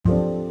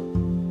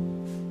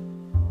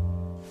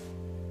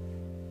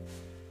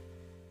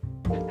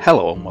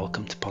Hello and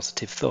welcome to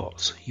Positive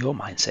Thoughts, your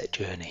mindset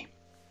journey.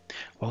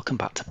 Welcome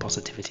back to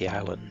Positivity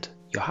Island,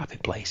 your happy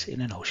place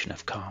in an ocean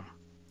of calm.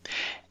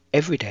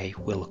 Every day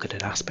we'll look at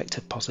an aspect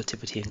of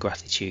positivity and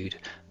gratitude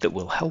that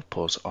will help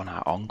us on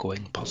our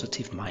ongoing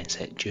positive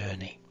mindset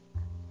journey.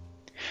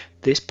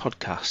 This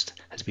podcast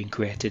has been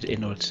created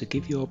in order to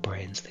give your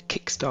brains the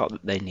kickstart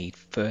that they need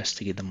first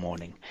thing in the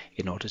morning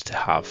in order to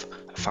have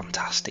a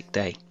fantastic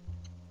day.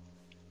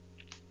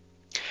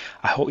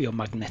 I hope your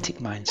magnetic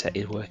mindset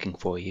is working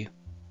for you.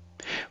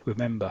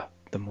 Remember,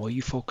 the more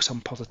you focus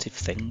on positive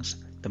things,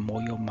 the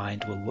more your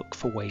mind will look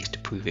for ways to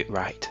prove it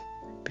right.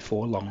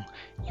 Before long,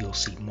 you'll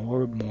see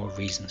more and more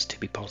reasons to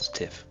be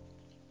positive.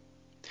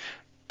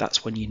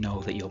 That's when you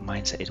know that your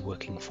mindset is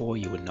working for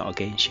you and not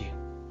against you.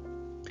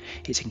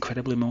 It's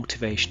incredibly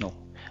motivational,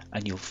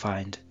 and you'll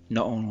find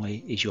not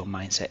only is your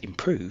mindset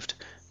improved,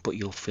 but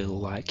you'll feel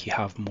like you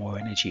have more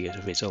energy as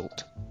a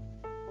result.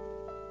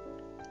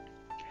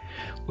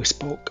 We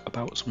spoke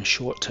about some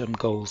short-term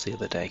goals the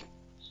other day.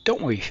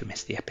 Don't worry if you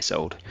missed the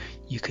episode.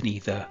 You can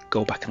either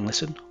go back and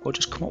listen or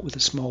just come up with a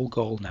small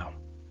goal now.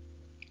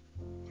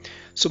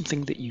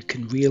 Something that you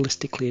can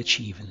realistically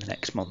achieve in the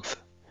next month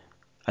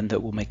and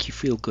that will make you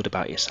feel good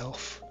about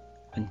yourself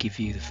and give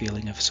you the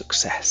feeling of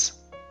success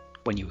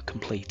when you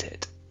complete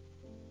it.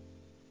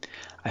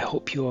 I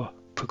hope you're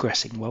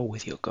progressing well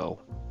with your goal.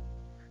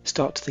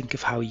 Start to think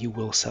of how you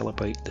will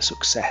celebrate the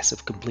success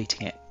of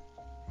completing it.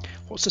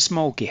 What's a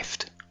small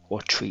gift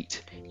or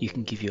treat you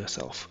can give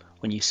yourself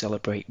when you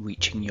celebrate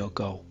reaching your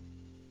goal?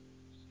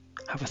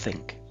 Have a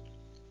think.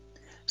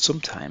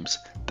 Sometimes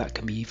that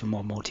can be even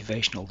more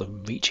motivational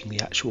than reaching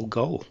the actual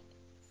goal.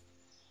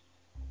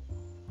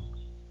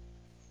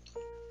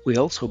 We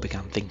also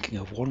began thinking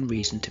of one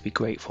reason to be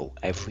grateful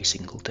every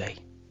single day,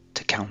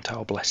 to count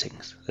our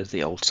blessings, as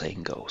the old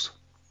saying goes.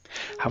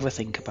 Have a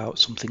think about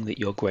something that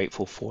you're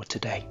grateful for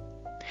today.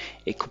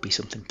 It could be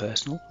something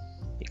personal,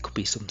 it could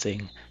be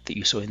something that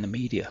you saw in the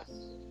media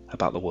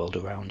about the world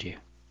around you.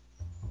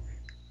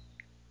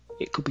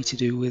 It could be to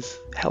do with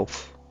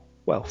health,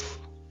 wealth,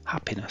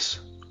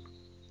 happiness.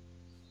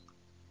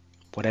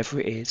 Whatever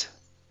it is,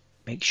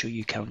 make sure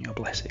you count your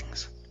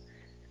blessings.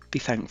 Be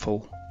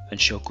thankful and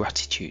show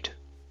gratitude.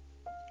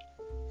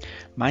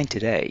 Mine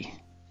today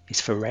is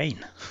for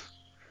rain.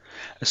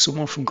 As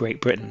someone from Great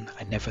Britain,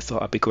 I never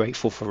thought I'd be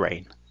grateful for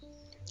rain.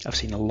 I've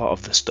seen a lot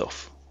of the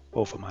stuff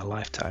over my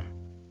lifetime.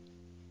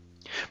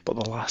 But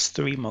the last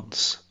 3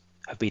 months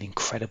have been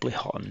incredibly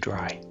hot and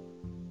dry.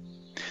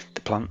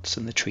 The plants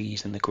and the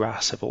trees and the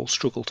grass have all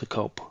struggled to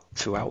cope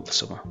throughout the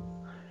summer,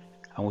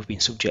 and we've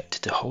been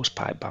subjected to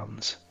hosepipe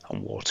bans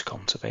and water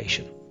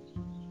conservation.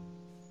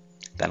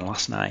 Then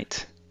last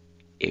night,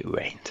 it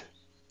rained.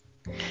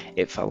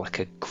 It felt like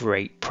a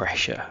great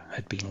pressure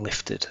had been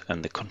lifted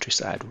and the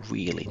countryside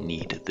really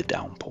needed the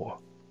downpour.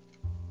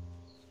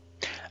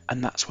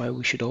 And that's why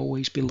we should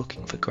always be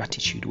looking for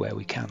gratitude where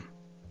we can.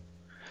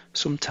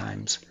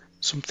 Sometimes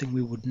something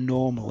we would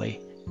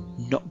normally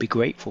not be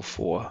grateful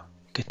for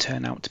could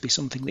turn out to be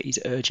something that is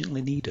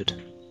urgently needed.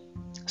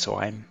 So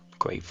I'm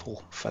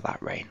grateful for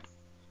that rain.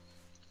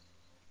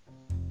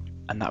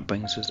 And that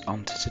brings us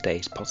on to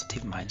today's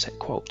positive mindset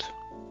quote.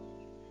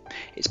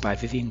 It's by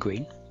Vivian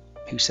Green,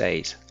 who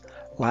says,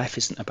 "Life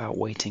isn't about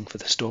waiting for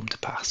the storm to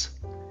pass,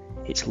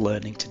 it's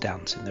learning to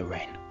dance in the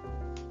rain."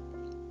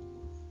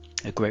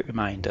 A great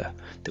reminder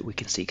that we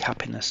can seek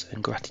happiness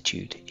and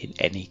gratitude in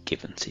any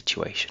given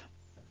situation.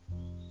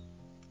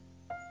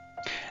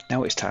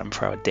 Now it's time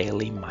for our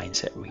daily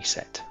mindset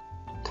reset.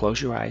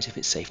 Close your eyes if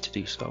it's safe to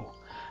do so,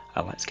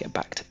 and let's get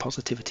back to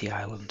Positivity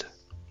Island.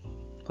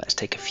 Let's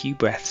take a few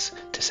breaths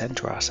to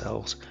center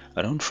ourselves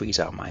and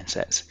unfreeze our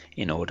mindsets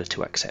in order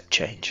to accept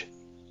change.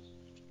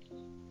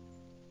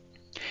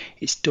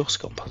 It's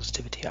dusk on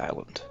Positivity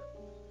Island.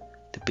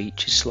 The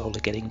beach is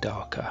slowly getting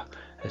darker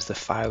as the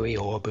fiery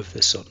orb of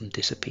the sun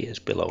disappears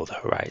below the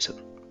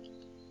horizon.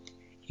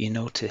 You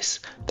notice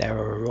there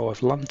are a row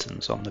of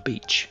lanterns on the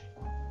beach,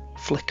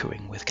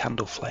 flickering with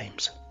candle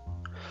flames,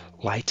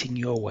 lighting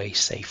your way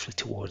safely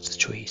towards the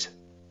trees.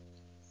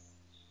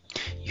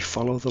 You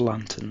follow the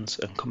lanterns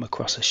and come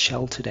across a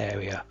sheltered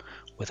area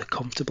with a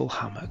comfortable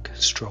hammock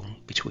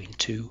strung between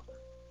 2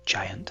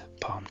 giant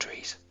palm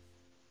trees.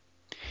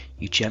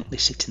 You gently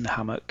sit in the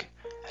hammock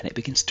and it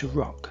begins to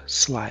rock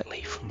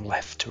slightly from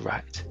left to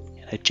right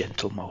in a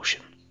gentle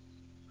motion.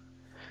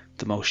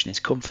 The motion is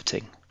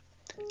comforting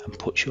and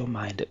puts your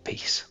mind at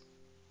peace.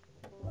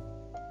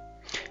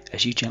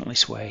 As you gently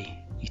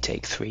sway, you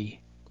take 3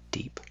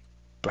 deep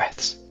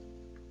breaths.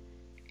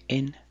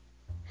 In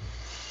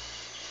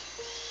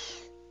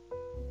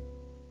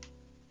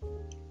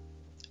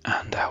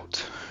and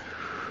out.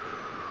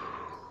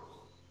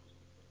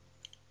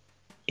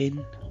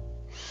 In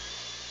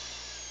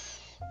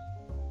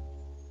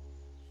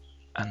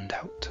and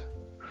out.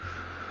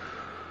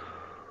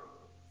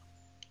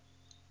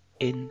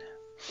 In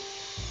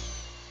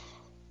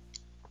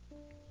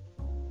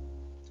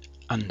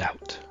and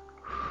out.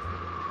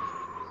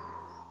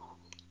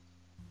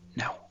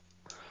 Now,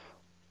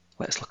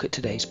 let's look at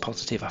today's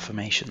positive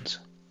affirmations.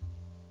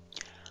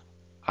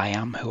 I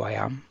am who I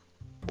am,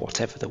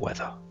 whatever the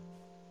weather.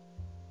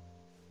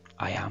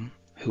 I am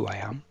who I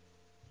am,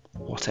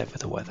 whatever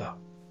the weather.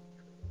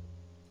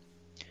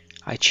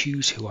 I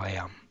choose who I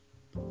am,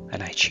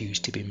 and I choose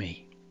to be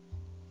me.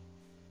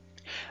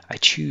 I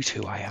choose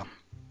who I am,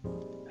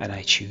 and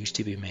I choose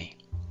to be me.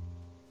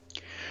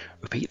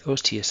 Repeat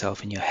those to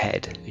yourself in your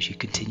head as you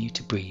continue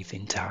to breathe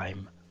in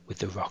time with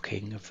the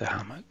rocking of the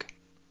hammock.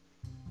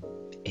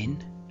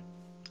 In,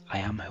 I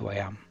am who I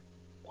am,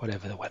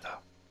 whatever the weather.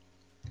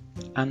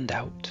 And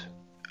out,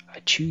 I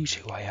choose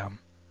who I am,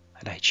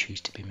 and I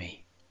choose to be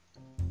me.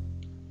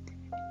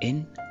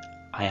 In,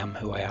 I am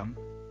who I am,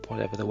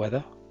 whatever the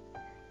weather.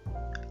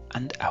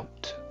 And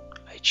out,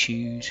 I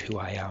choose who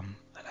I am,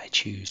 and I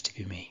choose to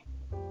be me.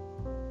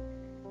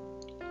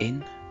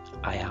 In,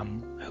 I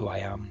am who I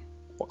am,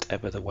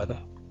 whatever the weather.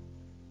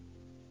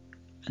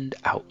 And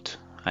out,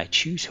 I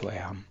choose who I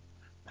am,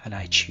 and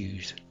I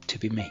choose to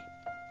be me.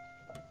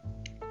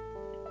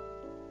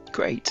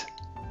 Great!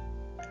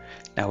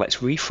 Now let's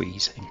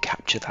refreeze and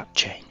capture that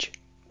change.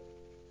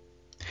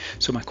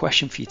 So my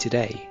question for you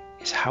today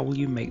is, how will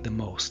you make the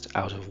most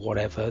out of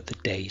whatever the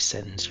day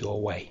sends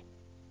your way?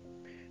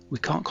 We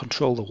can't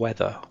control the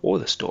weather or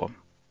the storm,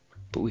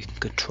 but we can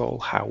control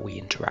how we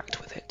interact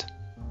with it.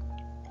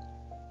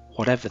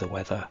 Whatever the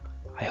weather,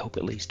 I hope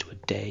it leads to a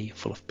day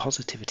full of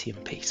positivity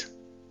and peace.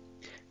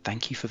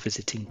 Thank you for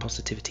visiting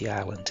Positivity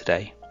Island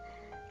today.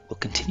 We'll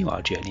continue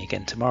our journey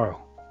again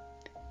tomorrow.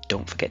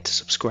 Don't forget to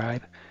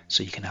subscribe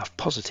so you can have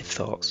positive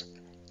thoughts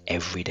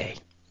every day.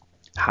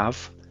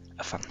 Have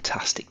a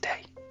fantastic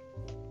day.